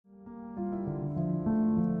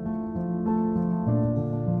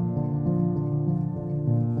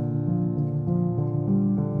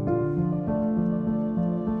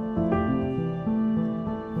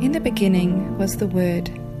In the beginning was the Word,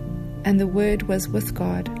 and the Word was with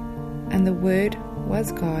God, and the Word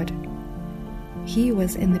was God. He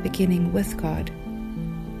was in the beginning with God.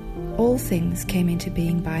 All things came into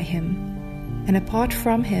being by him, and apart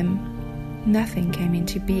from him, nothing came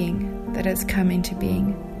into being that has come into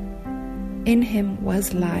being. In him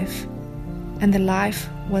was life, and the life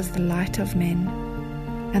was the light of men,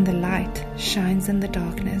 and the light shines in the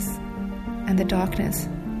darkness, and the darkness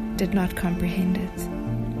did not comprehend it.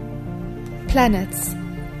 Planets,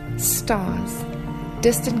 stars,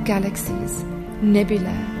 distant galaxies,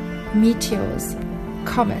 nebula, meteors,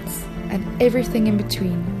 comets, and everything in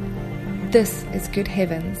between. This is Good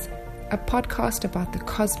Heavens, a podcast about the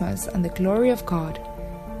cosmos and the glory of God,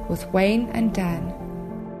 with Wayne and Dan.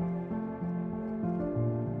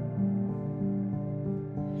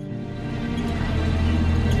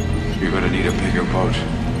 You're going to need a bigger boat.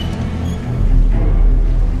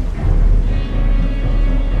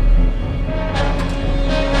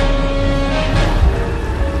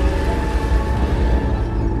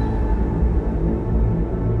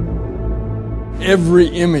 Every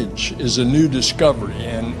image is a new discovery,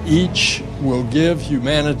 and each will give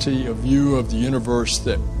humanity a view of the universe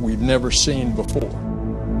that we've never seen before.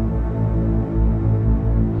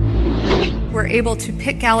 We're able to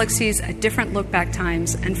pick galaxies at different look-back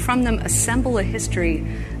times and from them assemble a history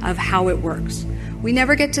of how it works. We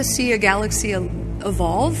never get to see a galaxy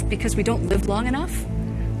evolve because we don't live long enough,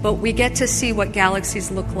 but we get to see what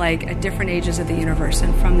galaxies look like at different ages of the universe,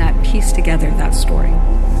 and from that piece together that story.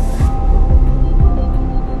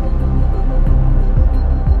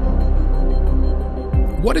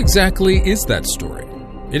 What exactly is that story?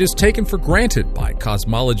 It is taken for granted by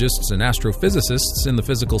cosmologists and astrophysicists in the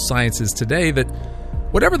physical sciences today that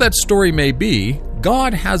whatever that story may be,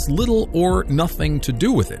 God has little or nothing to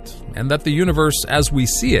do with it, and that the universe as we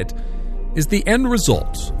see it is the end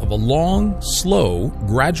result of a long, slow,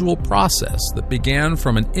 gradual process that began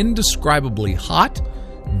from an indescribably hot,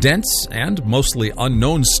 dense, and mostly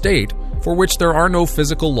unknown state for which there are no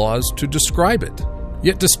physical laws to describe it.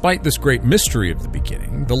 Yet despite this great mystery of the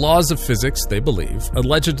beginning, the laws of physics, they believe,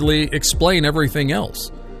 allegedly explain everything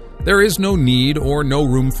else. There is no need or no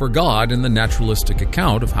room for God in the naturalistic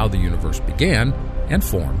account of how the universe began and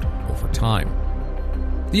formed over time.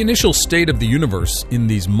 The initial state of the universe in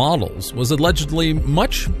these models was allegedly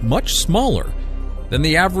much, much smaller than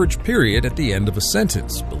the average period at the end of a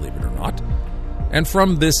sentence, believe it or not. And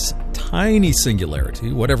from this tiny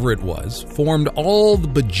singularity, whatever it was, formed all the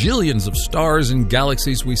bajillions of stars and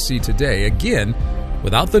galaxies we see today, again,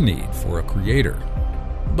 without the need for a creator.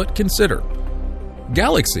 But consider,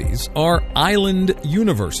 galaxies are island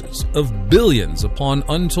universes of billions upon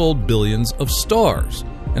untold billions of stars.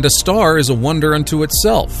 And a star is a wonder unto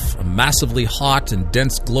itself, a massively hot and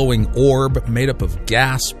dense glowing orb made up of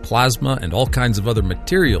gas, plasma, and all kinds of other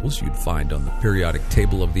materials you'd find on the periodic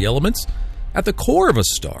table of the elements. At the core of a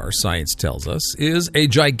star, science tells us, is a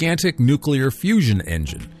gigantic nuclear fusion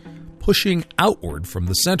engine, pushing outward from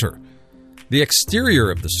the center. The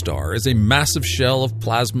exterior of the star is a massive shell of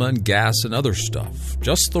plasma and gas and other stuff,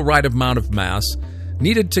 just the right amount of mass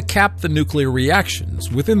needed to cap the nuclear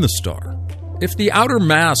reactions within the star. If the outer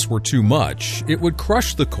mass were too much, it would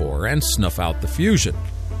crush the core and snuff out the fusion.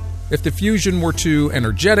 If the fusion were too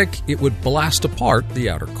energetic, it would blast apart the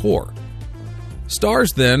outer core.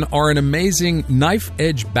 Stars, then, are an amazing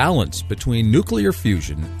knife-edge balance between nuclear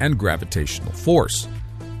fusion and gravitational force.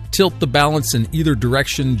 Tilt the balance in either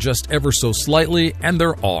direction just ever so slightly, and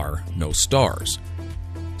there are no stars.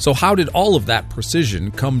 So how did all of that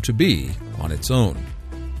precision come to be on its own?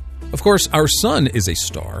 Of course, our Sun is a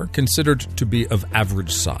star, considered to be of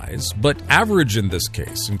average size, but average in this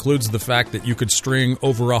case includes the fact that you could string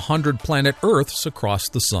over 100 planet Earths across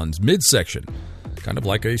the Sun's midsection, kind of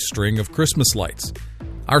like a string of Christmas lights.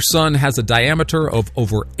 Our Sun has a diameter of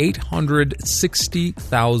over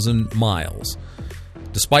 860,000 miles.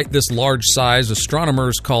 Despite this large size,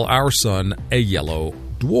 astronomers call our Sun a yellow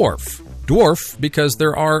dwarf. Dwarf because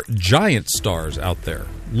there are giant stars out there,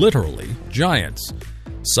 literally giants.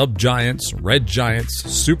 Subgiants, red giants,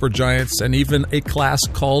 supergiants, and even a class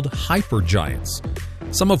called hypergiants,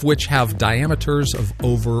 some of which have diameters of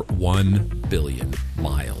over 1 billion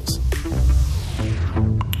miles.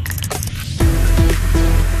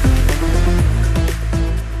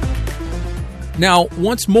 Now,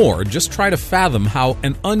 once more, just try to fathom how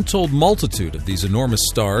an untold multitude of these enormous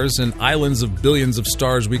stars and islands of billions of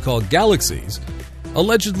stars we call galaxies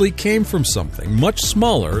allegedly came from something much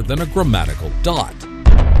smaller than a grammatical dot.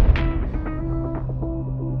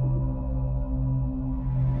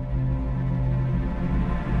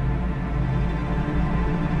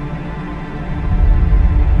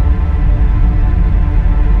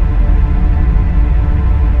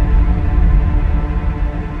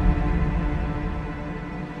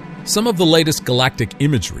 Some of the latest galactic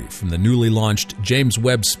imagery from the newly launched James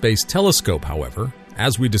Webb Space Telescope, however,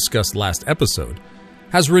 as we discussed last episode,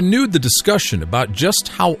 has renewed the discussion about just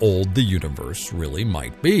how old the universe really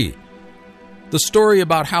might be. The story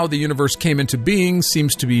about how the universe came into being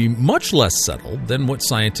seems to be much less settled than what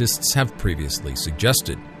scientists have previously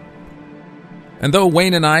suggested. And though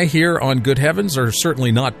Wayne and I here on Good Heavens are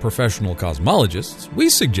certainly not professional cosmologists, we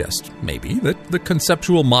suggest, maybe, that the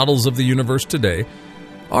conceptual models of the universe today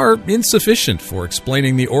are insufficient for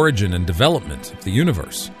explaining the origin and development of the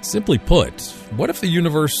universe. Simply put, what if the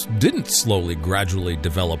universe didn't slowly, gradually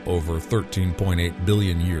develop over 13.8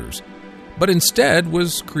 billion years, but instead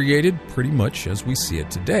was created pretty much as we see it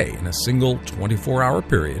today in a single 24-hour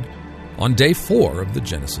period on day 4 of the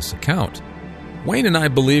Genesis account? Wayne and I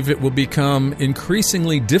believe it will become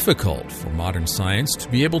increasingly difficult for modern science to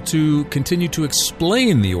be able to continue to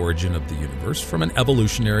explain the origin of the universe from an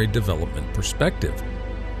evolutionary development perspective.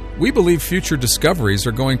 We believe future discoveries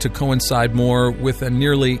are going to coincide more with a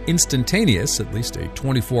nearly instantaneous, at least a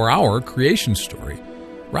 24-hour creation story,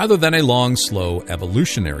 rather than a long, slow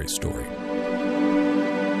evolutionary story.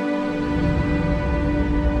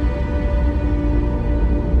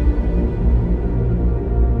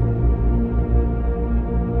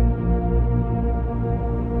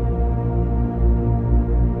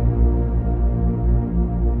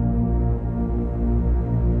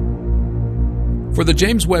 For the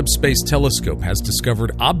James Webb Space Telescope has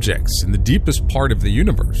discovered objects in the deepest part of the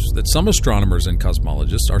universe that some astronomers and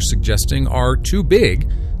cosmologists are suggesting are too big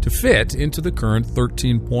to fit into the current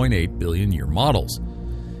 13.8 billion year models.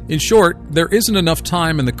 In short, there isn't enough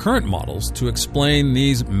time in the current models to explain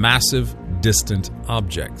these massive, distant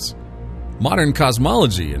objects. Modern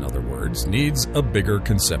cosmology, in other words, needs a bigger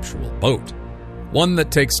conceptual boat, one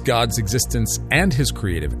that takes God's existence and his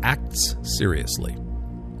creative acts seriously.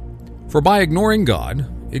 For by ignoring God,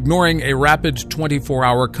 ignoring a rapid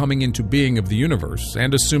 24-hour coming into being of the universe,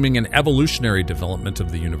 and assuming an evolutionary development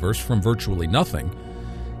of the universe from virtually nothing,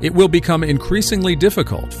 it will become increasingly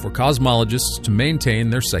difficult for cosmologists to maintain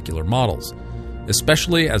their secular models,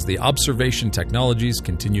 especially as the observation technologies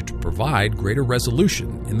continue to provide greater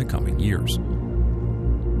resolution in the coming years.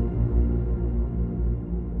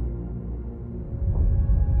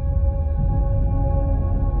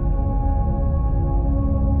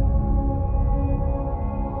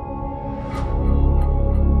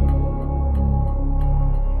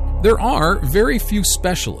 There are very few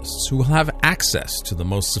specialists who will have access to the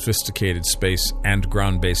most sophisticated space and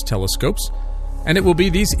ground-based telescopes, and it will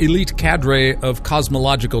be these elite cadre of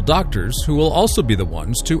cosmological doctors who will also be the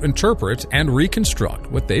ones to interpret and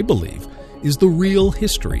reconstruct what they believe is the real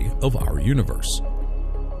history of our universe.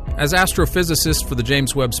 As astrophysicist for the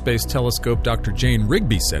James Webb Space Telescope Dr. Jane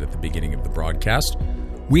Rigby said at the beginning of the broadcast,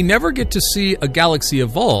 we never get to see a galaxy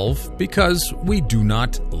evolve because we do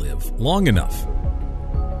not live long enough.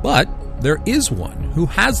 But there is one who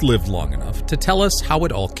has lived long enough to tell us how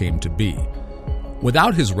it all came to be.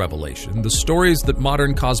 Without his revelation, the stories that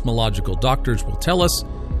modern cosmological doctors will tell us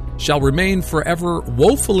shall remain forever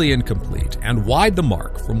woefully incomplete and wide the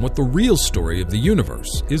mark from what the real story of the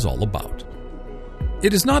universe is all about.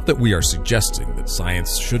 It is not that we are suggesting that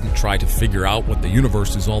science shouldn't try to figure out what the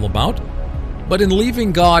universe is all about, but in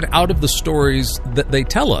leaving God out of the stories that they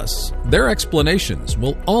tell us, their explanations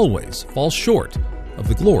will always fall short of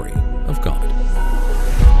the glory of God.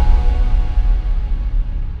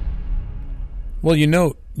 Well, you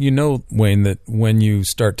know, Wayne, that when you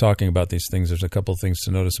start talking about these things, there's a couple of things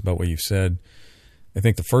to notice about what you've said. I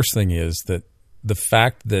think the first thing is that the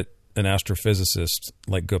fact that an astrophysicist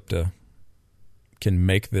like Gupta can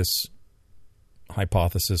make this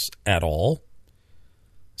hypothesis at all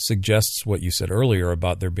suggests what you said earlier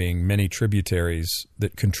about there being many tributaries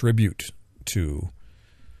that contribute to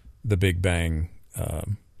the Big Bang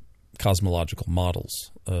cosmological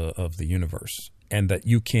models of the universe, and that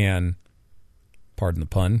you can, pardon the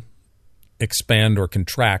pun, expand or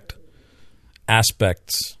contract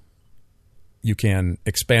aspects. You can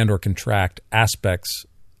expand or contract aspects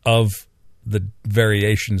of the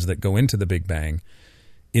variations that go into the Big Bang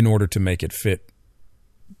in order to make it fit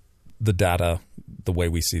the data the way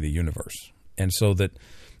we see the universe. And so that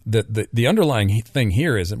the underlying thing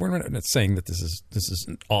here is that we're not saying that this is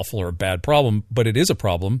an awful or a bad problem, but it is a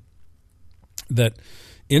problem that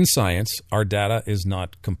in science our data is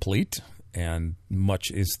not complete and much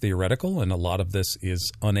is theoretical, and a lot of this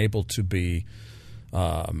is unable to be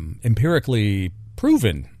empirically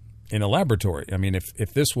proven in a laboratory. I mean,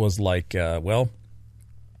 if this was like,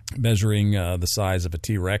 measuring the size of a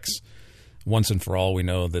T-Rex, once and for all we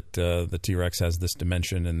know that the T-Rex has this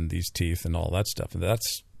dimension and these teeth and all that stuff.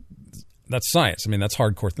 that's science. I mean, that's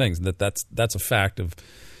hardcore things. That's a fact of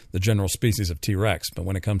the general species of T-Rex. But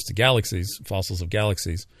when it comes to galaxies, fossils of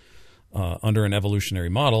galaxies, under an evolutionary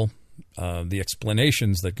model, the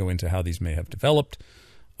explanations that go into how these may have developed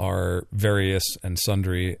are various and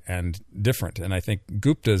sundry and different. And I think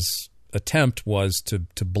Gupta's attempt was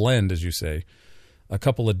to blend, as you say, a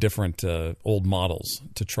couple of different old models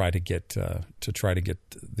to try to get to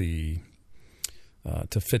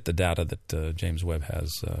fit the data that James Webb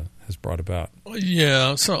has brought about.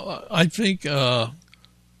 Yeah, so I think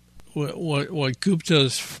what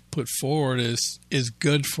Gupta's put forward is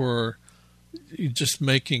good for just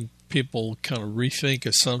making people kind of rethink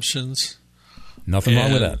assumptions. Nothing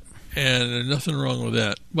wrong with that. And there's nothing wrong with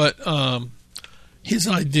that. But his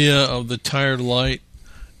idea of the tired light,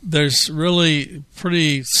 there's really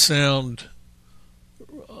pretty sound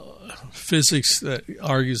physics that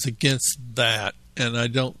argues against that, and I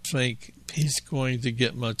don't think he's going to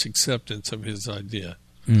get much acceptance of his idea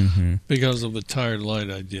because of the tired light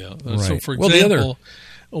idea. Right. So, for example,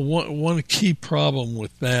 one key problem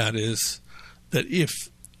with that is that if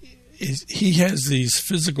he has these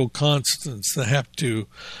physical constants that have to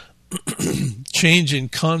change in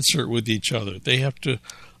concert with each other. They have to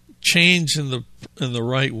change in the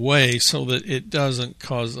right way so that it doesn't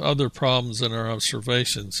cause other problems in our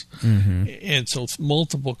observations. And so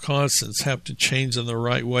multiple constants have to change in the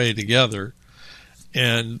right way together.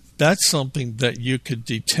 And that's something that you could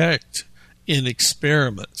detect in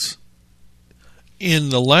experiments in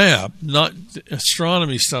the lab, not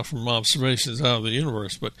astronomy stuff from observations out of the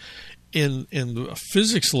universe, but in the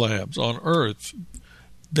physics labs on Earth,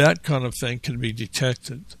 that kind of thing can be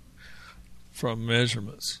detected from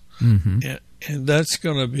measurements. And that's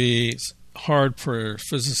going to be hard for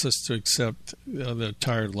physicists to accept the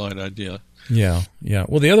tired light idea. Yeah.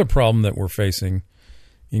 Well, the other problem that we're facing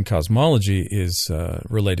in cosmology is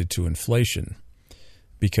related to inflation,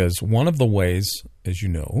 because one of the ways, as you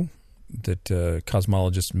know, that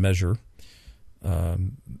cosmologists measure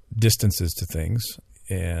distances to things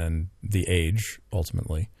and the age,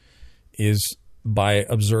 ultimately, is by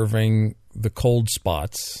observing the cold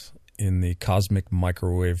spots in the cosmic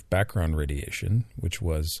microwave background radiation, which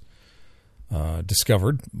was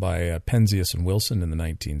discovered by Penzias and Wilson in the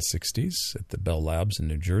 1960s at the Bell Labs in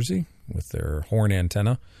New Jersey with their horn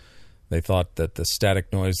antenna. They thought that the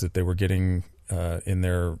static noise that they were getting in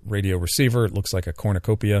their radio receiver, it looks like a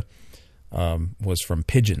cornucopia, was from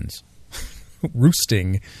pigeons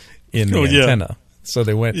roosting in the antenna. So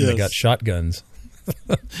they went and they got shotguns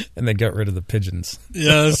and they got rid of the pigeons.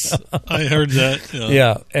 Yes, I heard that.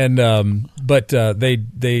 Yeah, and but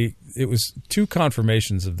it was two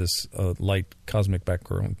confirmations of this light cosmic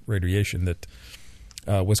background radiation that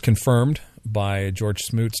was confirmed by George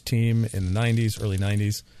Smoot's team in the 90s, early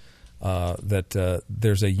 90s, that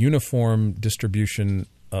there's a uniform distribution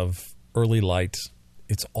of early light.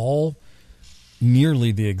 It's all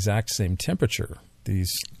nearly the exact same temperature.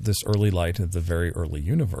 This early light of the very early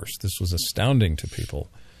universe. This was astounding to people.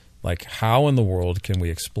 Like, how in the world can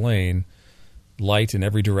we explain light in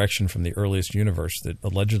every direction from the earliest universe that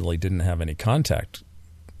allegedly didn't have any contact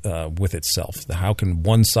with itself? How can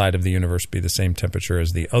one side of the universe be the same temperature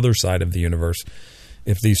as the other side of the universe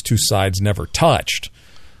if these two sides never touched?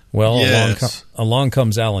 Well, along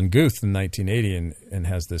comes Alan Guth in 1980 and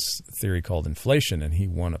has this theory called inflation, and he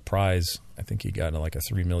won a prize. I think he got like a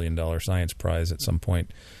 $3 million science prize at some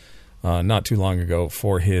point not too long ago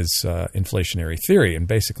for his inflationary theory. And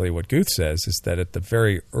basically what Guth says is that at the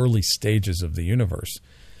very early stages of the universe,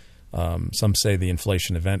 some say the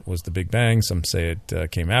inflation event was the Big Bang, some say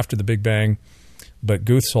it came after the Big Bang, but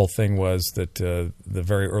Guth's whole thing was that the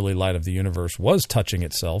very early light of the universe was touching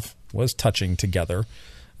itself, was touching together,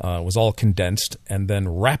 was all condensed, and then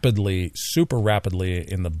rapidly, super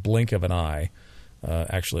rapidly, in the blink of an eye,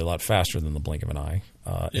 actually a lot faster than the blink of an eye,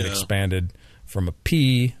 it expanded from a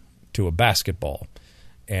pea to a basketball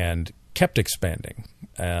and kept expanding.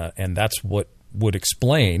 And that's what would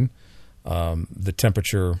explain the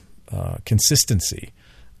temperature consistency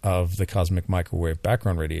of the cosmic microwave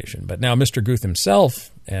background radiation. But now Mr. Guth himself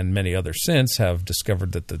and many others since have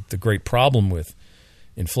discovered that the great problem with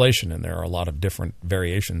inflation, and there are a lot of different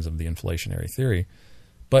variations of the inflationary theory,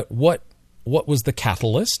 but what was the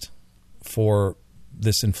catalyst for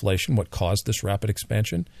this inflation? What caused this rapid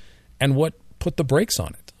expansion? And what put the brakes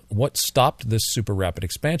on it? What stopped this super rapid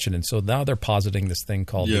expansion? And so now they're positing this thing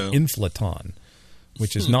called the inflaton,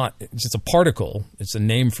 which is not, it's just a particle. It's a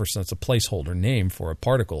placeholder name for a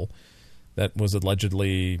particle that was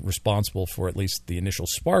allegedly responsible for at least the initial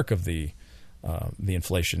spark of the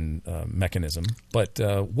inflation mechanism. But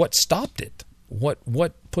what stopped it?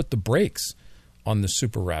 What put the brakes on the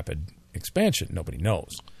super rapid expansion? Nobody knows.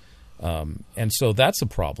 And so that's a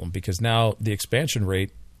problem, because now the expansion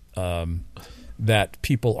rate that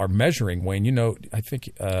people are measuring, Wayne, I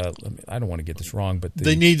think, I don't want to get this wrong, but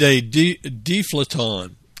they need a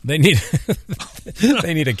deflaton. They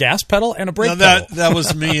need a gas pedal and a brake pedal. That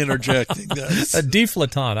was me interjecting. A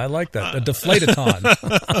deflaton. I like that. A deflataton.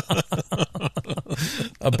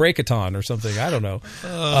 A brakeaton or something. I don't know.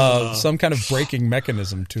 Some kind of braking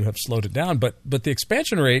mechanism to have slowed it down. But the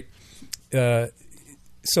expansion rate.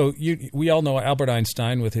 So we all know Albert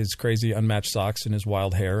Einstein with his crazy unmatched socks and his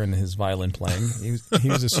wild hair and his violin playing. He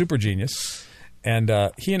was a super genius, and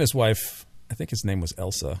he and his wife, I think his name was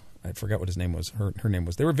Elsa. I forgot what his name was. Her name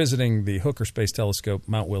was. They were visiting the Hooker Space Telescope,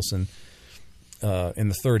 Mount Wilson, in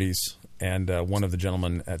the 30s, and one of the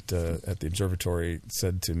gentlemen at the observatory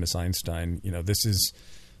said to Miss Einstein, this is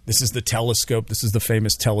the telescope. This is the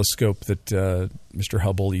famous telescope that Mr.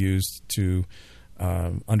 Hubble used to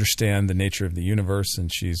understand the nature of the universe,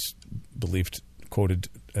 and she's quoted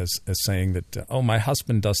as saying that, my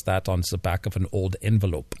husband does that on the back of an old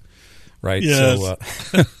envelope. Right. Yes.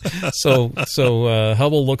 So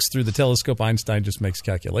Hubble looks through the telescope. Einstein just makes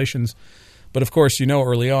calculations. But of course,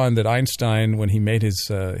 early on that Einstein, when he made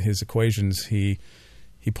his equations, he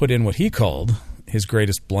put in what he called his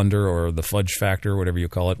greatest blunder, or the fudge factor, whatever you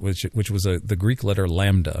call it, which was the Greek letter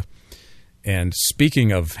lambda. And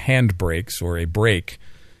speaking of handbrakes, or a brake,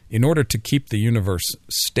 in order to keep the universe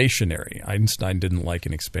stationary, Einstein didn't like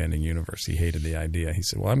an expanding universe. He hated the idea. He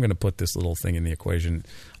said, well, I'm going to put this little thing in the equation.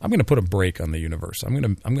 I'm going to put a brake on the universe. I'm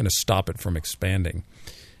going to stop it from expanding.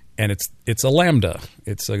 And it's a lambda.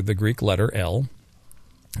 It's the Greek letter L,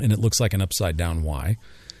 and it looks like an upside-down Y.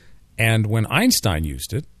 And when Einstein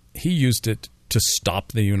used it, he used it to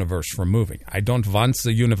stop the universe from moving. I don't want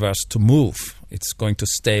the universe to move. It's going to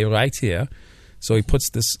stay right here. So he puts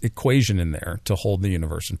this equation in there to hold the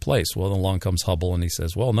universe in place. Well, then along comes Hubble, and he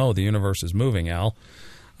says, well, no, the universe is moving, Al.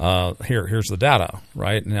 Here's the data,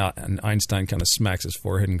 right? And Einstein kind of smacks his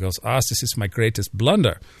forehead and goes, this is my greatest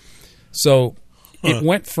blunder. So it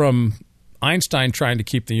went from Einstein trying to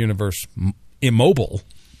keep the universe immobile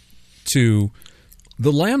to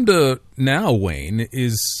the lambda now, Wayne,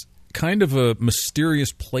 is kind of a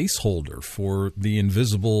mysterious placeholder for the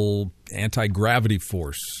invisible anti-gravity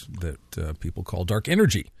force that people call dark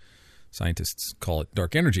energy. Scientists call it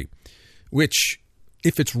dark energy, which,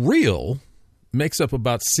 if it's real, makes up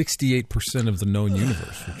about 68% of the known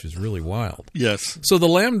universe, which is really wild. Yes. So the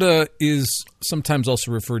lambda is sometimes also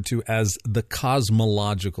referred to as the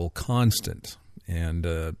cosmological constant. And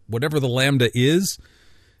whatever the lambda is,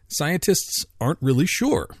 scientists aren't really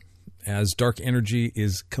sure, as dark energy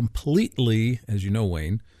is completely, as you know,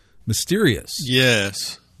 Wayne, mysterious.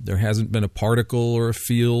 Yes. There hasn't been a particle or a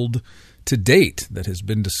field to date that has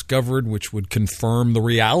been discovered which would confirm the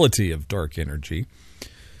reality of dark energy.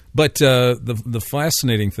 But the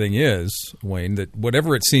fascinating thing is, Wayne, that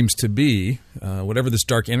whatever it seems to be, whatever this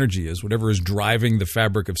dark energy is, whatever is driving the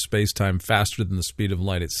fabric of space-time faster than the speed of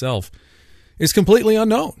light itself, is completely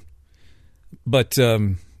unknown. But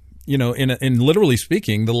in literally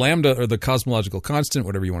speaking, the lambda, or the cosmological constant,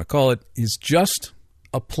 whatever you want to call it, is just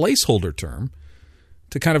a placeholder term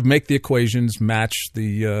to kind of make the equations match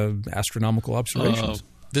the astronomical observations.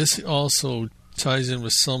 This also ties in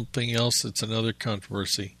with something else that's another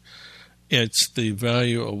controversy. It's the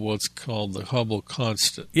value of what's called the Hubble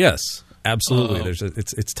constant. Yes, absolutely.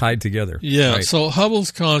 It's tied together. Yeah. Right. So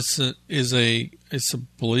Hubble's constant is it's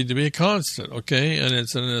believed to be a constant. Okay, and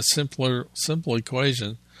it's in a simple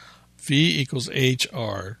equation. V equals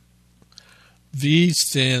HR. V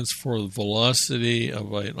stands for the velocity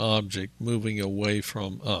of an object moving away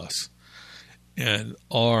from us, and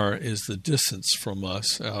R is the distance from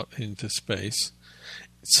us out into space.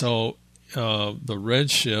 So the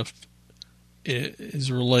redshift is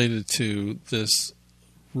related to this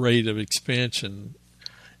rate of expansion,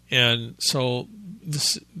 and so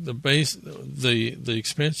the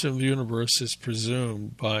expansion of the universe is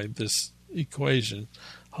presumed by this equation,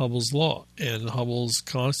 Hubble's law, and Hubble's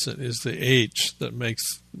constant is the H that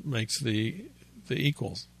makes the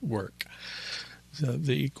equals work,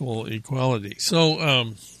 the equality.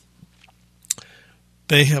 So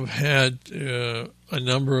they have had a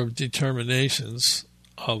number of determinations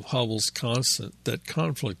of Hubble's constant that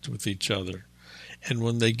conflict with each other, and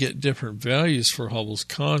when they get different values for Hubble's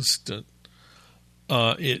constant,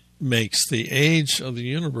 it makes the age of the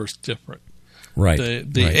universe different. Right.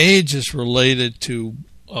 The age is related to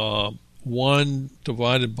 1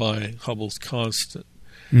 divided by Hubble's constant.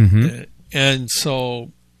 Mm-hmm. And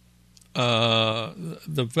so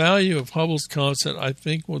the value of Hubble's constant, I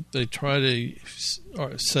think what they try to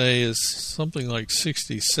say is something like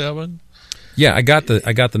 67. Yeah, I got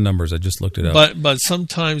the numbers. I just looked it up. But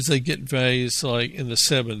sometimes they get values like in the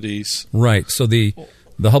 70s. Right. So the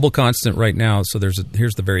Hubble constant right now. So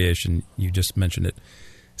here's the variation. You just mentioned it.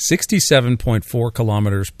 67.4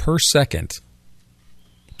 kilometers per second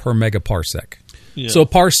per megaparsec. Yeah. So a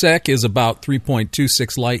parsec is about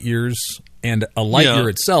 3.26 light years, and a light year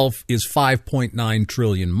itself is 5.9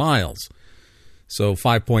 trillion miles. So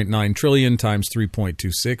 5.9 trillion times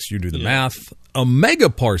 3.26, you do the math. A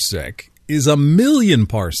megaparsec is a million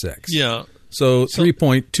parsecs. Yeah. So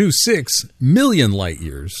 3.26 million light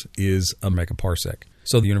years is a megaparsec.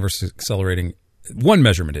 So the universe is accelerating. One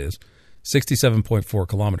measurement is 67.4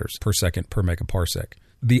 kilometers per second per megaparsec.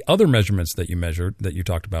 The other measurements that you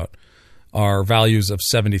talked about, are values of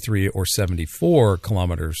 73 or 74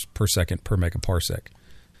 kilometers per second per megaparsec.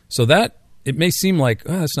 So that, it may seem like,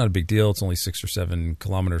 that's not a big deal. It's only 6 or 7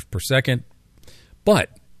 kilometers per second.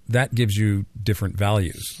 But that gives you different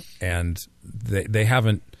values. And they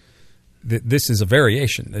haven't, this is a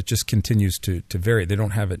variation. It just continues to vary. They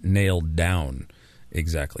don't have it nailed down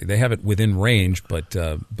exactly. They have it within range, but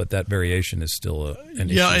that variation is still an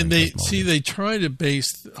issue. Yeah, and they try to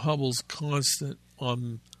base Hubble's constant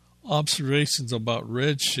on observations about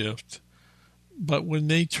redshift, but when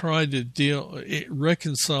they try to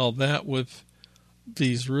reconcile that with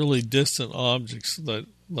these really distant objects that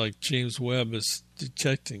like James Webb is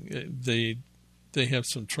detecting, they have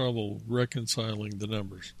some trouble reconciling the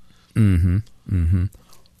numbers. Mm-hmm. Mm-hmm.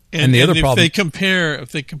 And the other if problem,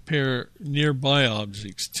 they compare nearby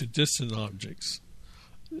objects to distant objects,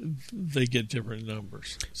 they get different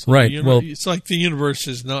numbers. So right. It's like the universe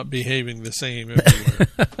is not behaving the same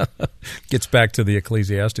everywhere. Gets back to the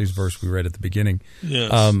Ecclesiastes verse we read at the beginning.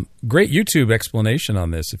 Yes. Great YouTube explanation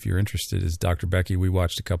on this, if you're interested, is Dr. Becky. We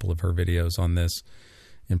watched a couple of her videos on this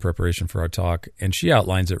in preparation for our talk, and she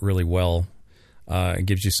outlines it really well and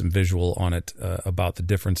gives you some visual on it about the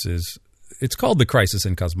differences. It's called the crisis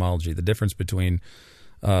in cosmology, the difference between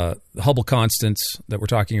the Hubble constants that we're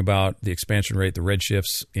talking about, the expansion rate, the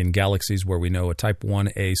redshifts in galaxies where we know a type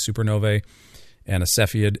 1a supernovae and a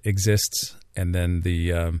Cepheid exists, and then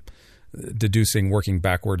the working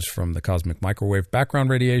backwards from the cosmic microwave background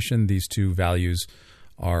radiation. These two values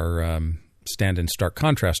stand in stark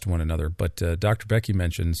contrast to one another. But Dr. Becky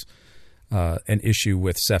mentions an issue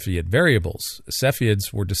with Cepheid variables.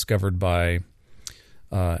 Cepheids were discovered by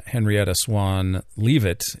Henrietta Swan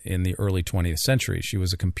Leavitt in the early 20th century. She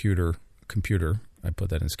was a computer, I put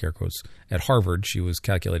that in scare quotes, at Harvard. She was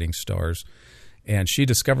calculating stars, and she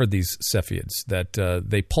discovered these Cepheids that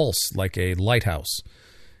they pulse like a lighthouse.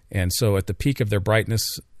 And so at the peak of their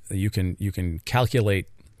brightness, you can calculate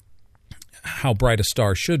how bright a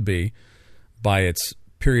star should be by its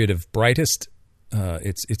period of brightest,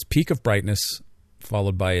 its peak of brightness,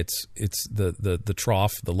 followed by the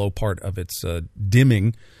trough, the low part of its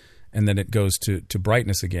dimming, and then it goes to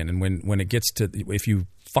brightness again. And when it gets to, if you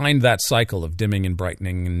find that cycle of dimming and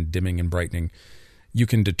brightening and dimming and brightening, you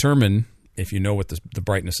can determine, if you know what the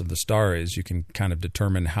brightness of the star is, you can kind of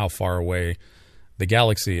determine how far away the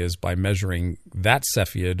galaxy is by measuring that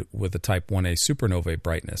Cepheid with a type 1a supernovae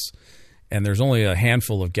brightness. And there's only a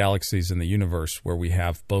handful of galaxies in the universe where we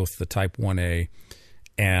have both the type 1a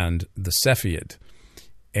and the Cepheid.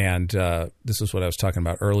 And this is what I was talking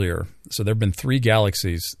about earlier. So there have been 3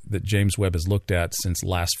 galaxies that James Webb has looked at since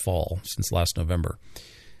last November.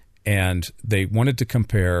 And they wanted to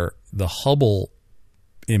compare the Hubble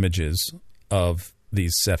images of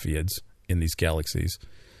these Cepheids in these galaxies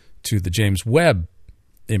to the James Webb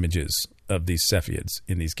images of these Cepheids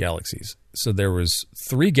in these galaxies. So there was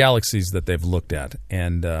 3 galaxies that they've looked at.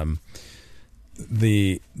 And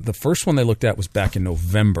the first one they looked at was back in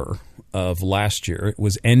November of last year. It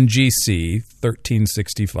was NGC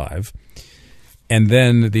 1365. And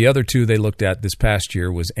then the other 2 they looked at this past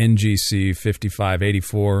year was NGC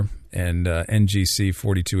 5584 and NGC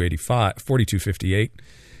 4258.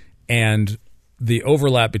 And the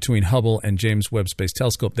overlap between Hubble and James Webb Space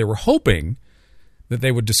Telescope, they were hoping that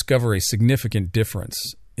they would discover a significant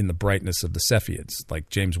difference in the brightness of the Cepheids. Like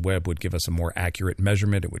James Webb would give us a more accurate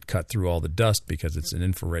measurement. It would cut through all the dust because it's an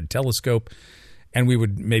infrared telescope. And we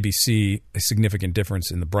would maybe see a significant difference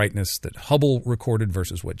in the brightness that Hubble recorded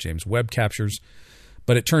versus what James Webb captures.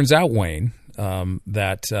 But it turns out, Wayne,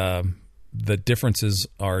 that the differences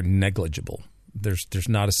are negligible. There's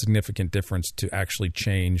not a significant difference to actually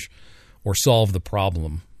change or solve the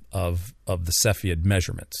problem of the Cepheid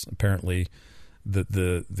measurements. Apparently,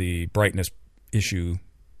 the brightness issue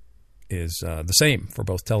the same for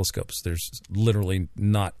both telescopes. There's literally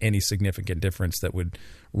not any significant difference that would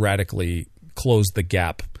radically close the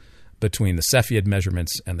gap between the Cepheid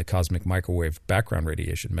measurements and the cosmic microwave background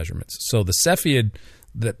radiation measurements. So the Cepheid,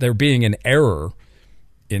 that there being an error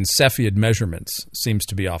in Cepheid measurements seems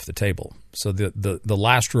to be off the table. So the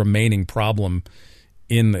last remaining problem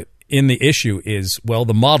in the issue is, well,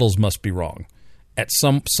 the models must be wrong. At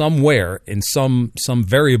somewhere in some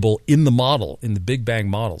variable in the model, in the Big Bang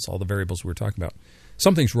models, all the variables we were talking about,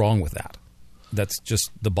 something's wrong with that. That's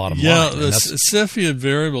just the bottom line. Yeah, the Cepheid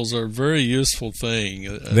variables are a very useful thing.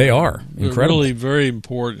 They are incredible. They're really very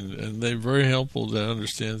important, and they're very helpful to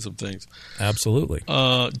understand some things. Absolutely.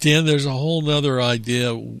 Dan, there's a whole other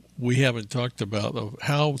idea we haven't talked about of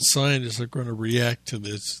how scientists are going to react to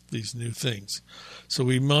these new things. So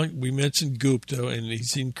we mentioned Gupta, and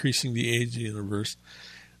he's increasing the age of the universe.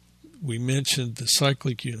 We mentioned the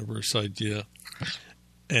cyclic universe idea.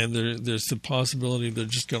 And there's the possibility they're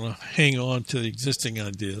just going to hang on to the existing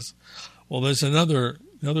ideas. Well, there's another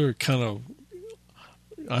kind of,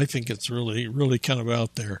 I think it's really, really kind of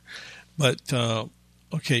out there. But,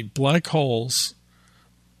 black holes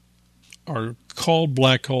are called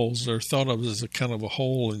black holes. They're thought of as a kind of a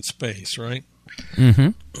hole in space, right?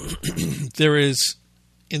 Mm-hmm. There is,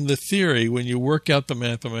 in the theory, when you work out the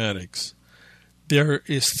mathematics, there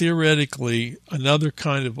is theoretically another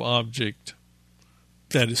kind of object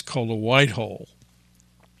that is called a white hole.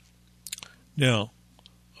 Now,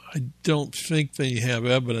 I don't think they have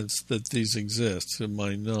evidence that these exist, in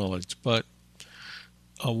my knowledge, but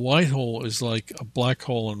a white hole is like a black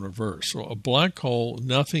hole in reverse. So a black hole,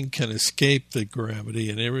 nothing can escape the gravity,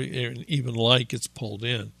 and even light gets pulled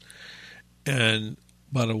in.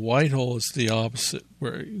 But a white hole is the opposite,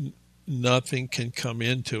 where nothing can come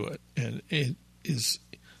into it, and it is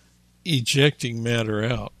ejecting matter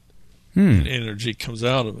out. And energy comes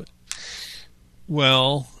out of it.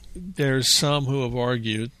 Well, there's some who have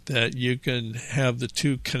argued that you can have the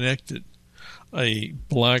two connected. A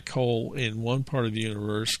black hole in one part of the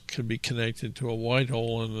universe could be connected to a white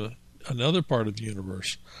hole in another part of the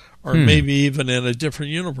universe, or maybe even in a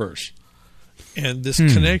different universe. And this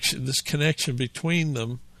connection between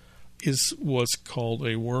them is what's called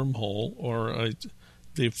a wormhole, or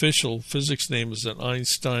the official physics name is an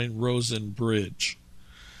Einstein-Rosen bridge.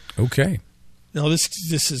 Okay. Now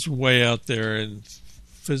this is way out there, and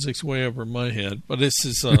physics way over my head. But this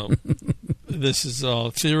is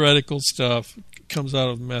theoretical stuff. It comes out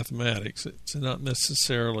of mathematics. It's not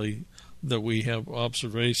necessarily that we have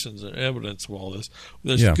observations or evidence of all this.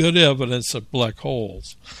 There's good evidence of black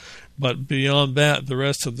holes, but beyond that, the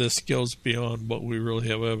rest of this goes beyond what we really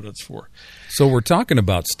have evidence for. So we're talking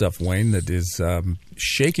about stuff, Wayne, that is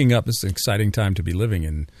shaking up. It's an exciting time to be living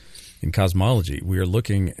in cosmology. We are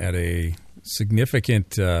looking at a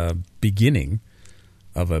significant beginning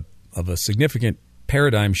of a significant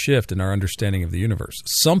paradigm shift in our understanding of the universe.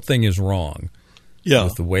 Something is wrong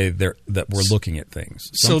with the way that we're looking at things.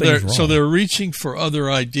 So they're reaching for other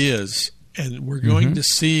ideas, and we're going to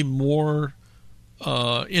see more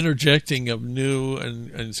interjecting of new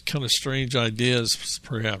and kind of strange ideas,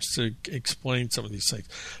 perhaps, to explain some of these things.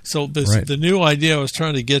 So the new idea I was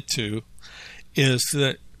trying to get to is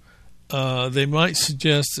that they might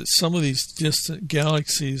suggest that some of these distant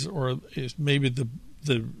galaxies, or maybe the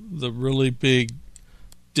really big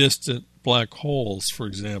distant black holes, for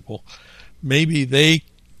example, maybe they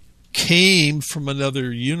came from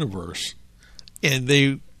another universe, and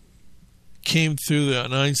they came through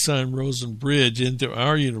an Einstein-Rosen bridge into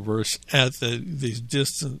our universe at these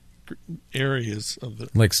distant areas of the.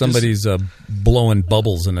 Like somebody's blowing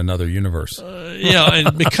bubbles in another universe.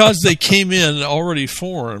 And because they came in already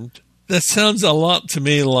formed. That sounds a lot to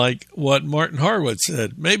me like what Martin Harwood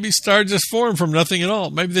said. Maybe stars just form from nothing at all.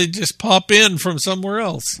 Maybe they just pop in from somewhere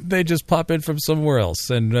else.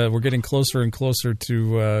 And we're getting closer and closer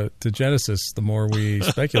to Genesis the more we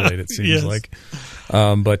speculate, it seems like.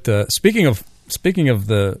 But speaking of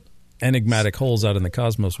the enigmatic holes out in the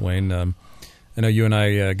cosmos, Wayne, I know you and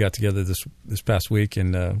I got together this past week,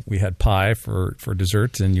 and we had pie for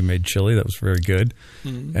dessert, and you made chili. That was very good.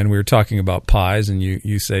 Mm-hmm. And we were talking about pies, and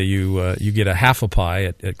you say you get a half a pie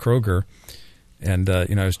at Kroger, and I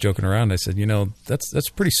was joking around. I said, that's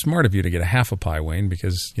pretty smart of you to get a half a pie, Wayne,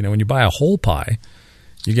 because when you buy a whole pie,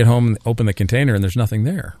 you get home and open the container, and there's nothing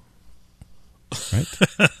there. Right?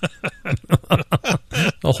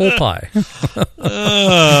 A whole pie.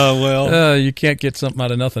 You can't get something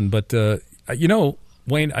out of nothing, but.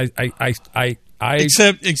 Wayne, I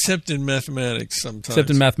except in mathematics sometimes. Except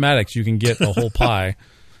in mathematics, you can get a whole pie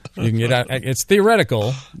You can get out. It's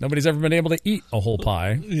theoretical. Nobody's ever been able to eat a whole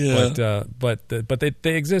pie. Yeah. But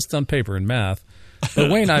they exist on paper in math.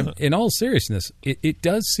 But Wayne, in all seriousness, it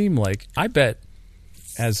does seem like, I bet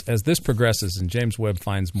as this progresses and James Webb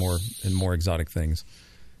finds more and more exotic things,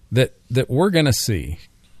 that we're going to see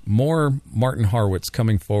more Martin Harwitz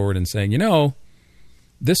coming forward and saying,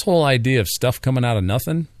 this whole idea of stuff coming out of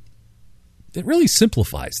nothing, it really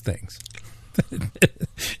simplifies things.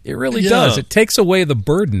 It really does. It takes away the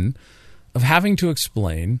burden of having to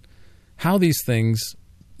explain how these things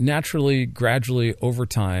naturally, gradually, over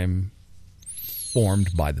time, formed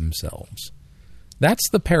by themselves. That's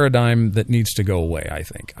the paradigm that needs to go away, I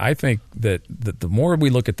think. I think that the more we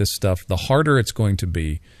look at this stuff, the harder it's going to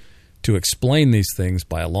be to explain these things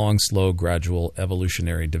by a long, slow, gradual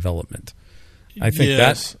evolutionary development. I think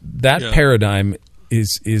that paradigm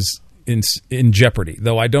is in jeopardy,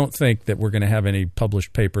 though I don't think that we're going to have any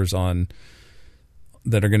published papers on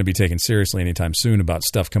that are going to be taken seriously anytime soon about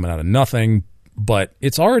stuff coming out of nothing. But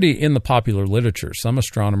it's already in the popular literature. Some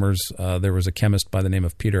astronomers, there was a chemist by the name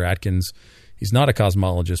of Peter Atkins. He's not a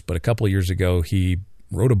cosmologist, but a couple of years ago he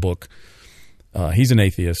wrote a book. He's an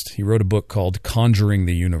atheist. He wrote a book called Conjuring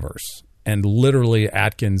the Universe. And literally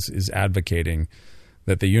Atkins is advocating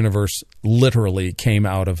that the universe literally came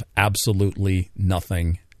out of absolutely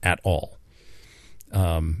nothing at all.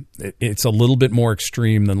 It's a little bit more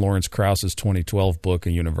extreme than Lawrence Krauss's 2012 book,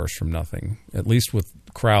 A Universe from Nothing. At least with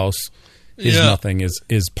Krauss, his nothing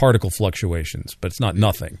is particle fluctuations, but it's not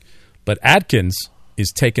nothing. But Atkins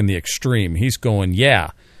is taking the extreme. He's going,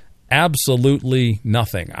 absolutely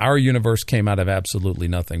nothing. Our universe came out of absolutely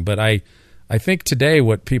nothing. But I think today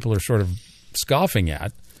what people are sort of scoffing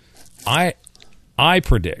at, I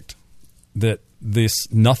predict that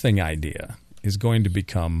this nothing idea is going to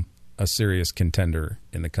become a serious contender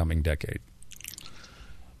in the coming decade.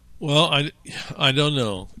 Well, I don't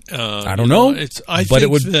know. I don't know. I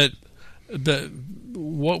think that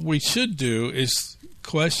what we should do is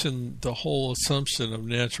question the whole assumption of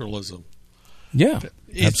naturalism. Yeah,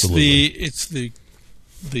 absolutely. It's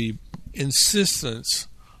the insistence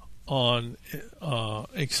on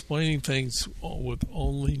explaining things with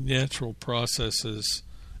only natural processes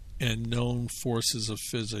and known forces of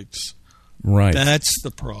physics. Right. That's the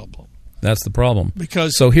problem. That's the problem.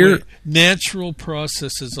 Because natural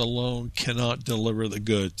processes alone cannot deliver the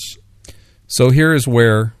goods. So here is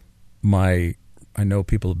where I know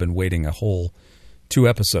people have been waiting a whole 2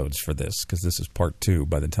 episodes for this, because this is part 2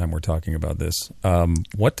 by the time we're talking about this. Why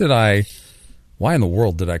in the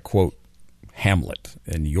world did I quote Hamlet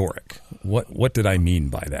and Yorick? What did I mean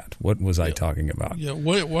by that? What was I talking about? Yeah,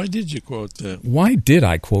 why did you quote that? Why did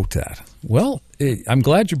I quote that? Well, I'm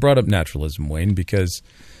glad you brought up naturalism, Wayne, because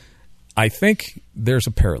I think there's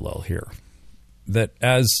a parallel here. That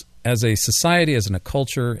as a society, as in a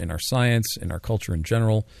culture, in our science, in our culture in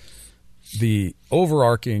general, the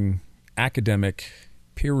overarching academic,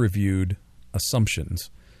 peer-reviewed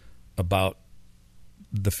assumptions about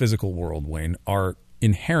the physical world, Wayne, are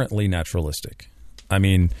inherently naturalistic. I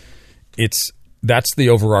mean, that's the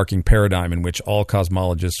overarching paradigm in which all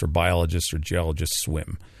cosmologists or biologists or geologists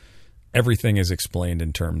swim. Everything is explained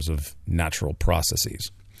in terms of natural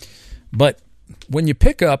processes. But when you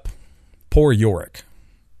pick up poor Yorick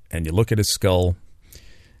and you look at his skull,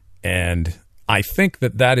 and I think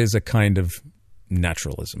that is a kind of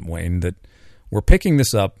naturalism, Wayne, that we're picking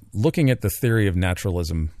this up, looking at the theory of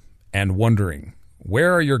naturalism and wondering,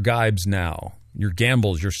 where are your gibes now? Your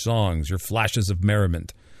gambols, your songs, your flashes of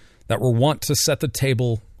merriment that were wont to set the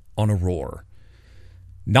table on a roar.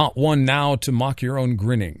 Not one now to mock your own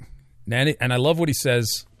grinning. And I love what he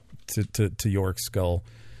says to Yorick's skull.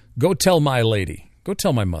 Go tell my lady, go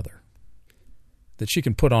tell my mother that she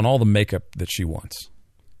can put on all the makeup that she wants.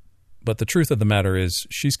 But the truth of the matter is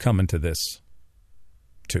she's coming to this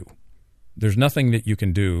too. There's nothing that you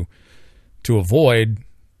can do to avoid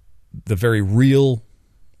the very real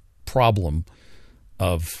problem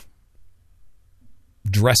of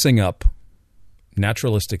dressing up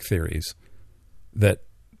naturalistic theories that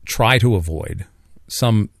try to avoid.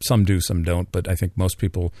 Some do, some don't, but I think most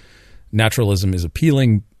people, naturalism is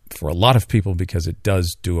appealing for a lot of people because it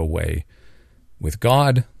does do away with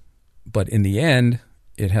God, but in the end,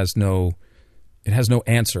 it has no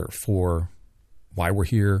answer for why we're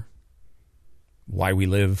here, why we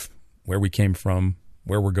live, where we came from,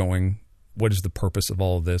 where we're going, what is the purpose of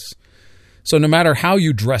all of this. So no matter how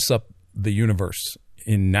you dress up the universe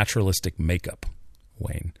in naturalistic makeup,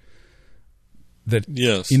 Wayne, that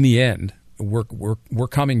in the end, we're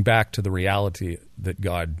coming back to the reality that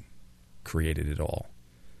God created it all.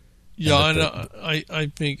 Yeah,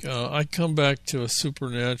 I think I come back to a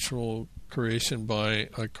supernatural creation by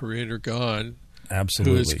a creator God.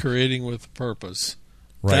 Absolutely. Who is creating with a purpose.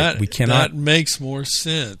 Right. That makes more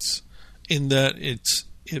sense in that it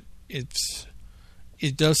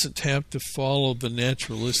doesn't have to follow the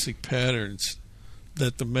naturalistic patterns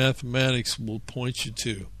that the mathematics will point you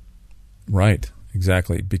to. Right.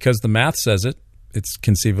 Exactly. Because the math says it, it's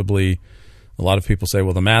conceivably, a lot of people say,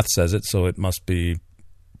 well, the math says it, so it must be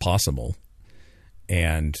possible.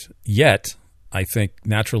 And yet, I think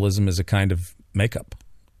naturalism is a kind of makeup.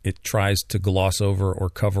 It tries to gloss over or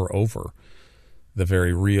cover over the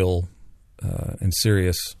very real and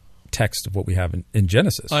serious text of what we have in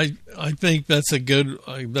Genesis. I think that's a good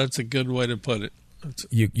way to put it.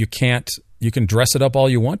 You can dress it up all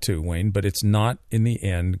you want to, Wayne, but it's not in the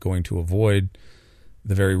end going to avoid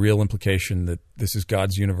the very real implication that this is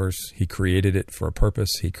God's universe. He created it for a purpose.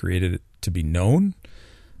 He created it to be known,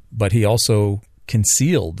 but he also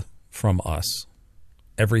concealed from us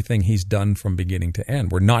everything he's done from beginning to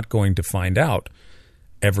end. We're not going to find out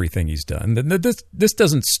everything he's done. This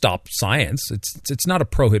doesn't stop science. It's not a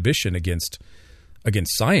prohibition against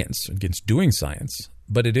science, against doing science,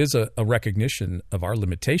 but it is a recognition of our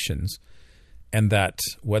limitations, and that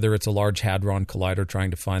whether it's a Large Hadron Collider trying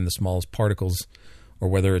to find the smallest particles, or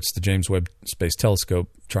whether it's the James Webb Space Telescope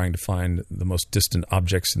trying to find the most distant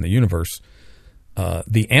objects in the universe,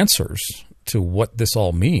 the answers to what this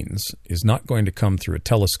all means is not going to come through a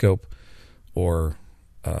telescope or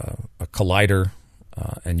a collider,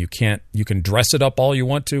 and you can dress it up all you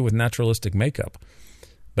want to with naturalistic makeup,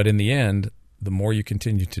 but in the end, the more you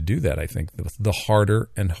continue to do that, I think the harder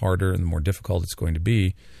and harder and the more difficult it's going to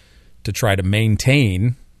be to try to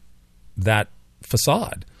maintain that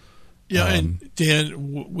facade. Yeah, and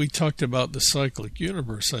Dan, we talked about the cyclic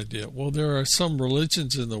universe idea. Well, there are some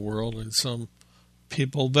religions in the world and some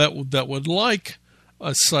people that would like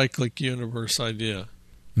a cyclic universe idea.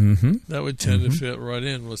 Mm-hmm. That would tend to fit right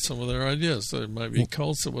in with some of their ideas. There might be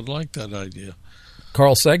cults that would like that idea.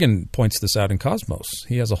 Carl Sagan points this out in Cosmos.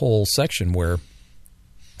 He has a whole section where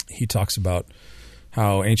he talks about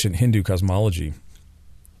how ancient Hindu cosmology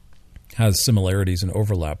has similarities and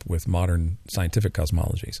overlap with modern scientific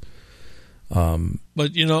cosmologies.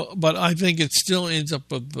 But I think it still ends up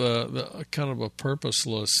with the kind of a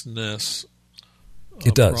purposelessness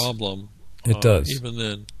problem. It does. Even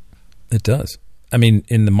then. It does. I mean,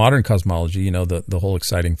 in the modern cosmology, the whole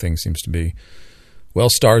exciting thing seems to be, well,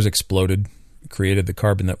 stars exploded, created the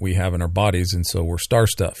carbon that we have in our bodies, and so we're star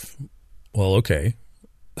stuff. Well, okay.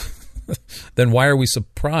 Then why are we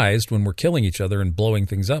surprised when we're killing each other and blowing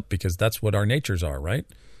things up? Because that's what our natures are, right?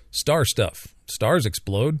 Star stuff. Stars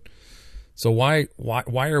explode. So why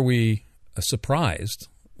are we surprised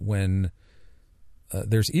when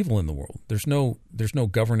there's evil in the world? There's no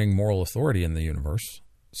governing moral authority in the universe.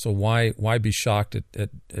 So why be shocked at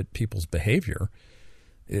people's behavior?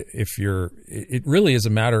 It really is a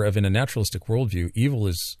matter of, in a naturalistic worldview, evil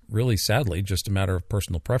is really, sadly, just a matter of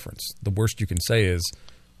personal preference. The worst you can say is,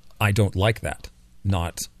 I don't like that,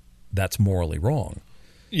 not that's morally wrong.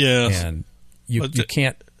 Yeah. And you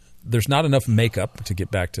can't, there's not enough makeup, to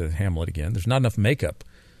get back to Hamlet again, there's not enough makeup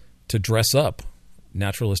to dress up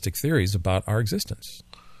naturalistic theories about our existence.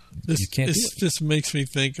 You can't do it. This makes me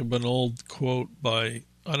think of an old quote by,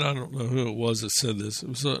 I don't know who it was that said this.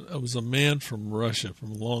 It was a man from Russia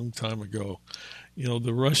from a long time ago.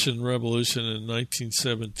 The Russian Revolution in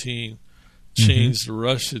 1917 changed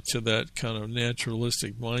Russia to that kind of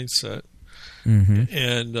naturalistic mindset. Mm-hmm.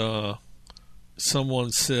 And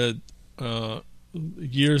someone said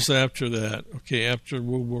years after that, after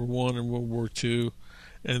World War I and World War II,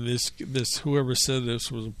 and this whoever said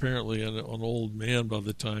this was apparently an old man by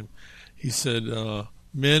the time, he said,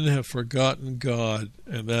 men have forgotten God,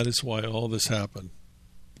 and that is why all this happened.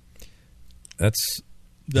 That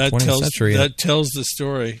tells the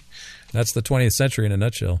story. That's the 20th century in a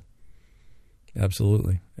nutshell.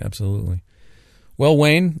 Absolutely. Absolutely. Well,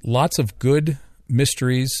 Wayne, lots of good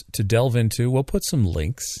mysteries to delve into. We'll put some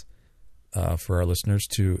links for our listeners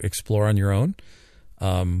to explore on your own.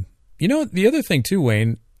 The other thing too,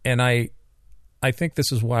 Wayne, and I think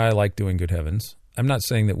this is why I like doing Good Heavens. I'm not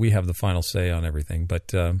saying that we have the final say on everything,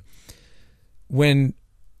 but when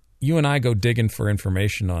you and I go digging for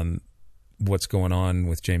information on what's going on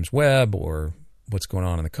with James Webb or what's going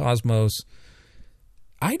on in the cosmos,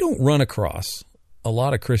 I don't run across a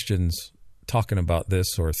lot of Christians talking about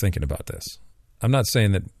this or thinking about this. I'm not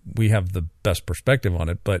saying that we have the best perspective on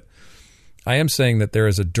it, but I am saying that there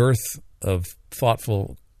is a dearth of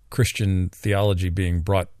thoughtful Christian theology being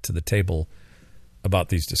brought to the table about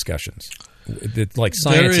these discussions. Like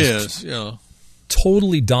science is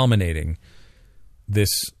totally dominating this.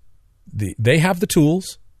 They have the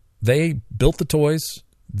tools, They built the toys.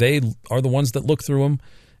 They are the ones that look through them,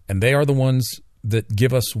 and they are the ones that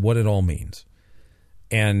give us what it all means.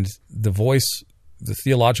 And the voice, the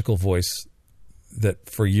theological voice that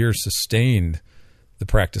for years sustained the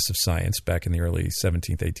practice of science back in the early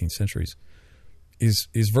 17th, 18th centuries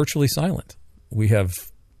is virtually silent. We have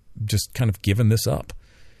just kind of given this up.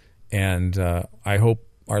 And I hope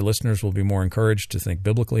our listeners will be more encouraged to think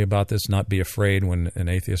biblically about this, not be afraid when an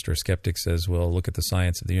atheist or a skeptic says, well, look at the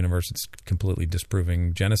science of the universe, it's completely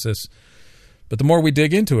disproving Genesis. But the more we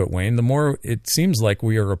dig into it, Wayne, the more it seems like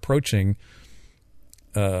we are approaching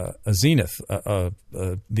a zenith,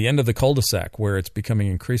 the end of the cul-de-sac, where it's becoming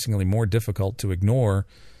increasingly more difficult to ignore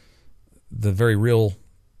the very real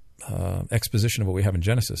exposition of what we have in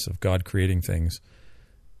Genesis, of God creating things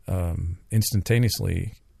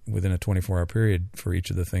instantaneously within a 24-hour period for each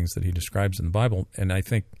of the things that he describes in the Bible. And I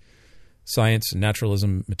think science,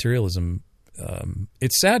 naturalism, materialism,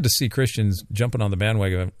 it's sad to see Christians jumping on the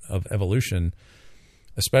bandwagon of evolution,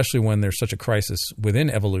 especially when there's such a crisis within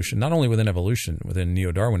evolution, not only within evolution, within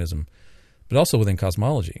neo-Darwinism, but also within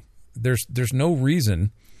cosmology. There's no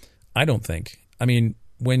reason, I don't think. I mean,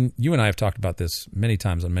 when you and I have talked about this many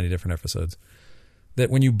times on many different episodes, that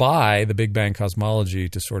when you buy the Big Bang cosmology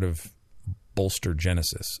to sort of bolster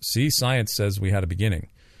Genesis, see, science says we had a beginning,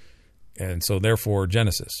 and so therefore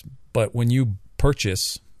Genesis. But when you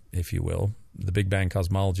purchase, if you will, the Big Bang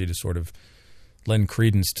cosmology to sort of lend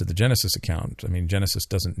credence to the Genesis account, I mean, Genesis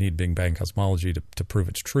doesn't need Big Bang cosmology to prove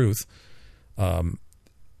its truth,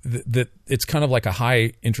 that it's kind of like a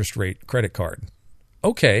high interest rate credit card.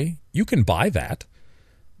 Okay, you can buy that,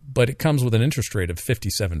 but it comes with an interest rate of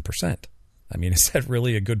 57%. I mean, is that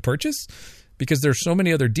really a good purchase? Because there's so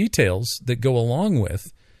many other details that go along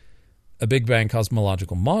with a Big Bang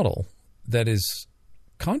cosmological model that is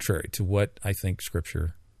contrary to what I think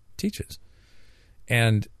Scripture teaches.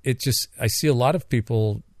 And I see a lot of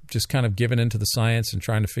people just kind of giving into the science and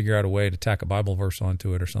trying to figure out a way to tack a Bible verse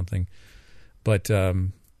onto it or something. But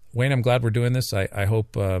Wayne, I'm glad we're doing this. I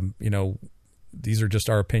hope, these are just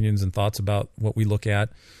our opinions and thoughts about what we look at.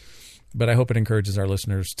 But I hope it encourages our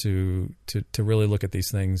listeners to really look at these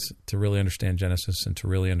things, to really understand Genesis, and to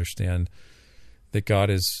really understand that God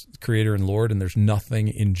is creator and Lord, and there's nothing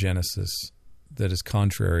in Genesis that is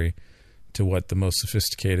contrary to what the most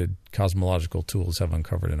sophisticated cosmological tools have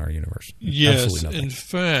uncovered in our universe. Yes, in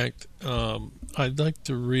fact, I'd like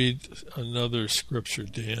to read another scripture,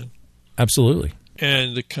 Dan. Absolutely.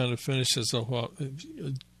 And to kind of finish this off,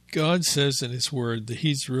 God says in his word that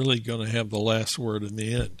he's really going to have the last word in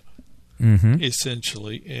the end. Mm-hmm.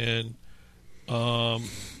 Essentially. And by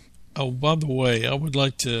the way, I would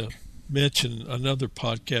like to mention another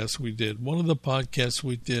podcast we did. One of the podcasts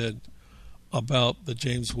we did about the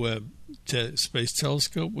James Webb Space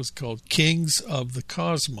Telescope was called Kings of the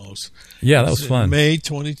Cosmos. Yeah, that was fun. May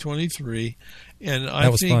 2023. And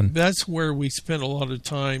I think that's where we spent a lot of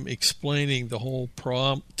time explaining the whole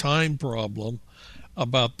time problem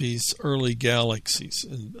about these early galaxies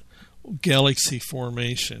and galaxy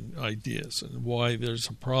formation ideas and why there's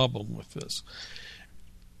a problem with this.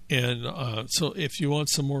 And so if you want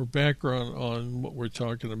some more background on what we're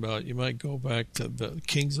talking about, you might go back to the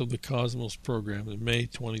Kings of the Cosmos program in May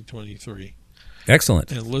 2023.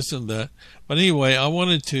 Excellent. And listen to that. But anyway, I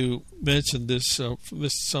wanted to mention this.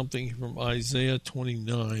 This is something from Isaiah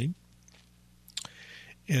 29.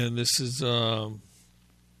 And this is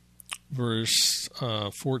verse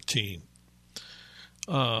 14.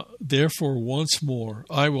 Therefore, once more,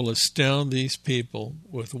 I will astound these people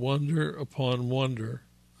with wonder upon wonder.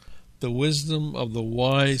 The wisdom of the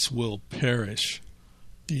wise will perish.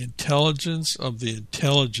 The intelligence of the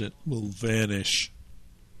intelligent will vanish.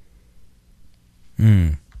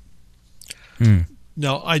 Now,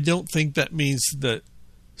 I don't think that means that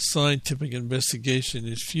scientific investigation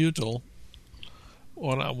is futile.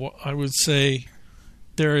 What I would say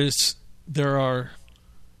there are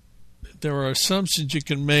assumptions you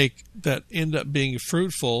can make that end up being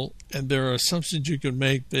fruitful, and there are assumptions you can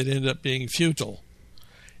make that end up being futile.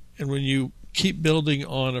 And when you keep building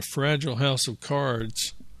on a fragile house of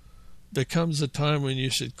cards, there comes a time when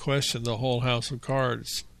you should question the whole house of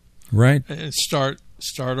cards, right? And start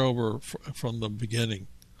over from the beginning,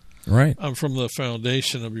 right? From the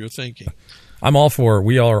foundation of your thinking.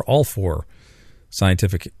 We are all for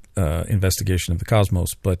scientific investigation of the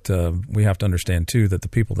cosmos, but we have to understand too that the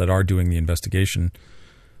people that are doing the investigation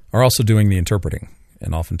are also doing the interpreting,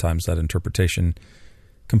 and oftentimes that interpretation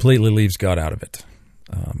completely leaves God out of it.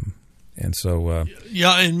 And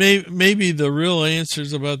maybe the real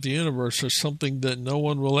answers about the universe are something that no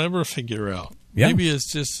one will ever figure out. Yeah. Maybe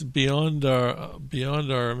it's just beyond our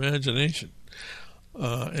imagination.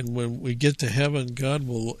 And when we get to heaven, God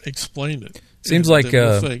will explain it. Seems and like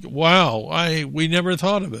we'll think, wow, we never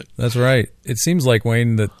thought of it. That's right. It seems like,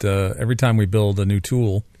 Wayne, that every time we build a new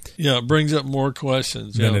tool, it brings up more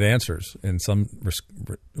questions than it answers. So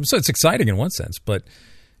it's exciting in one sense, but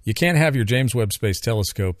you can't have your James Webb Space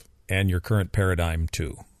Telescope and your current paradigm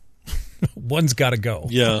too. One's got to go.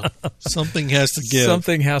 Yeah, something has to give.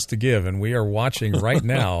 Something has to give, and we are watching right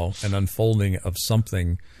now an unfolding of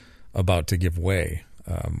something about to give way.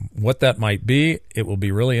 What that might be, it will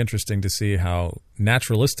be really interesting to see how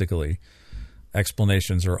naturalistically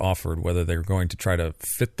explanations are offered, whether they're going to try to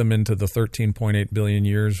fit them into the 13.8 billion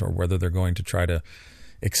years, or whether they're going to try to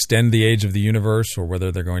extend the age of the universe, or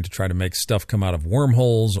whether they're going to try to make stuff come out of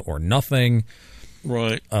wormholes or nothing.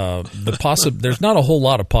 Right. There's not a whole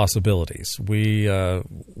lot of possibilities. We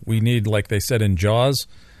need, like they said in Jaws,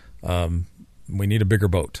 we need a bigger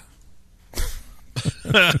boat.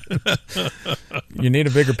 You need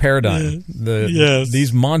a bigger paradigm.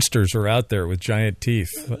 These monsters are out there with giant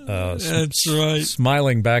teeth. That's right.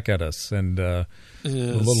 Smiling back at us, and the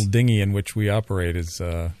little dinghy in which we operate is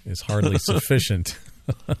hardly sufficient.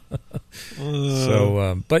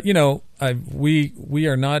 But we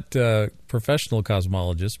are not professional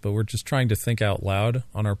cosmologists, but we're just trying to think out loud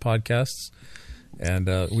on our podcasts. And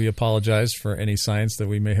we apologize for any science that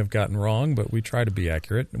we may have gotten wrong, but we try to be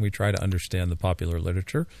accurate, and we try to understand the popular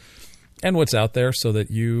literature and what's out there, so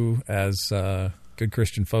that you, as good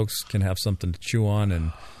Christian folks, can have something to chew on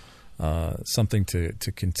and something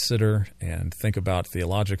to consider and think about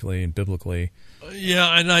theologically and biblically.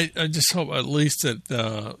 Yeah, and I just hope at least that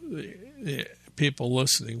the people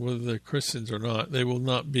listening, whether they're Christians or not, they will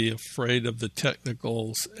not be afraid of the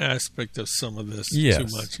technical aspect of some of this too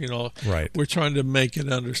much. Right. We're trying to make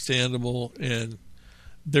it understandable, and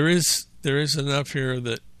there is enough here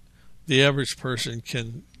that the average person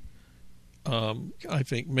can, I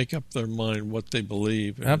think, make up their mind what they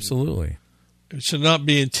believe. And absolutely. It should not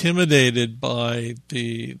be intimidated by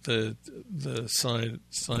the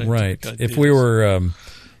scientific right. ideas. If we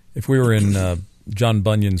were in John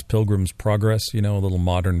Bunyan's Pilgrim's Progress, a little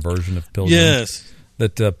modern version of Pilgrim. Yes.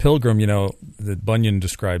 That Pilgrim, that Bunyan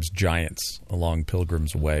describes giants along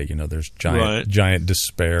Pilgrim's Way. There's giant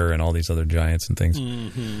despair and all these other giants and things.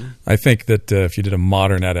 Mm-hmm. I think that if you did a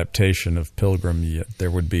modern adaptation of Pilgrim,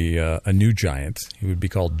 there would be a new giant. He would be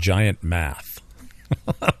called Giant Math.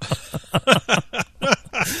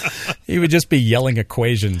 He would just be yelling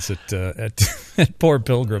equations at poor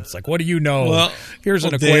pilgrims. Like, what do you know? Well, here's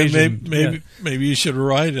an equation. Maybe you should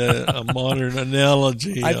write a modern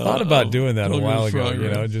analogy. I thought about doing that a while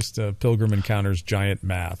ago. Just Pilgrim encounters giant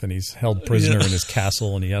math, and he's held prisoner in his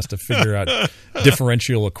castle, and he has to figure out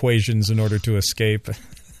differential equations in order to escape.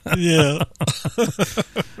 Yeah.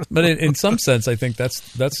 But in some sense, I think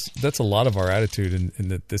that's a lot of our attitude in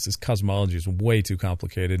that cosmology is way too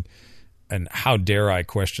complicated, and how dare I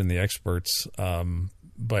question the experts?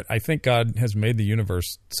 But I think God has made the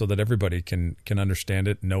universe so that everybody can understand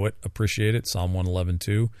it, know it, appreciate it. Psalm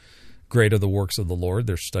 111:2, great are the works of the Lord;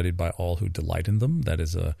 they're studied by all who delight in them. That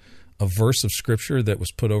is a verse of Scripture that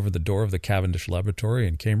was put over the door of the Cavendish Laboratory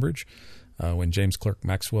in Cambridge. When James Clerk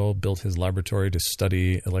Maxwell built his laboratory to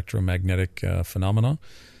study electromagnetic phenomena.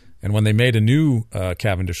 And when they made a new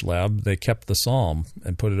Cavendish lab, they kept the psalm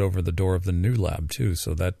and put it over the door of the new lab, too.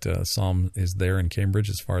 So that psalm is there in Cambridge,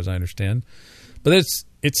 as far as I understand. But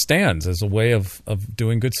it stands as a way of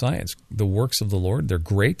doing good science. The works of the Lord, they're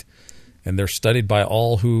great, and they're studied by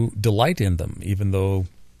all who delight in them, even though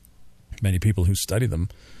many people who study them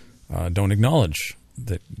don't acknowledge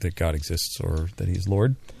that God exists or that He's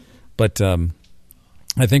Lord. But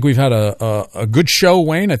I think we've had a good show,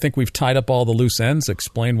 Wayne. I think we've tied up all the loose ends,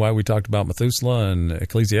 explained why we talked about Methuselah and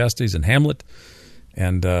Ecclesiastes and Hamlet.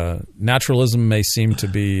 And naturalism may seem to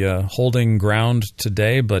be holding ground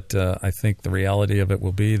today, but I think the reality of it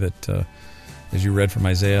will be that, as you read from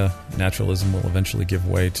Isaiah, naturalism will eventually give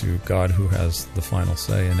way to God, who has the final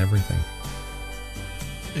say in everything.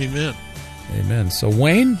 Amen. Amen. So,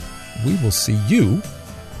 Wayne, we will see you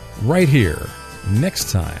right here next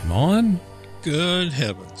time on Good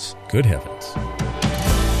Heavens. Good Heavens.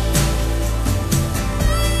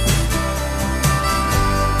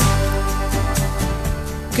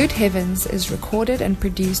 Good Heavens is recorded and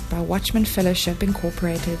produced by Watchman Fellowship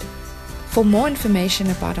Incorporated. For more information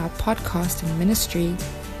about our podcast and ministry,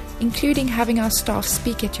 including having our staff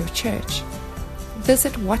speak at your church,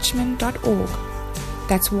 visit watchman.org.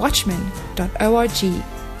 That's watchman.org.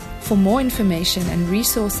 For more information and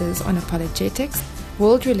resources on apologetics,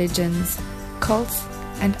 world religions, cults,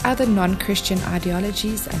 and other non-Christian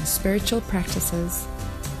ideologies and spiritual practices.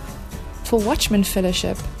 For Watchman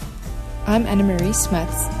Fellowship, I'm Anna Marie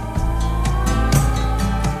Smith,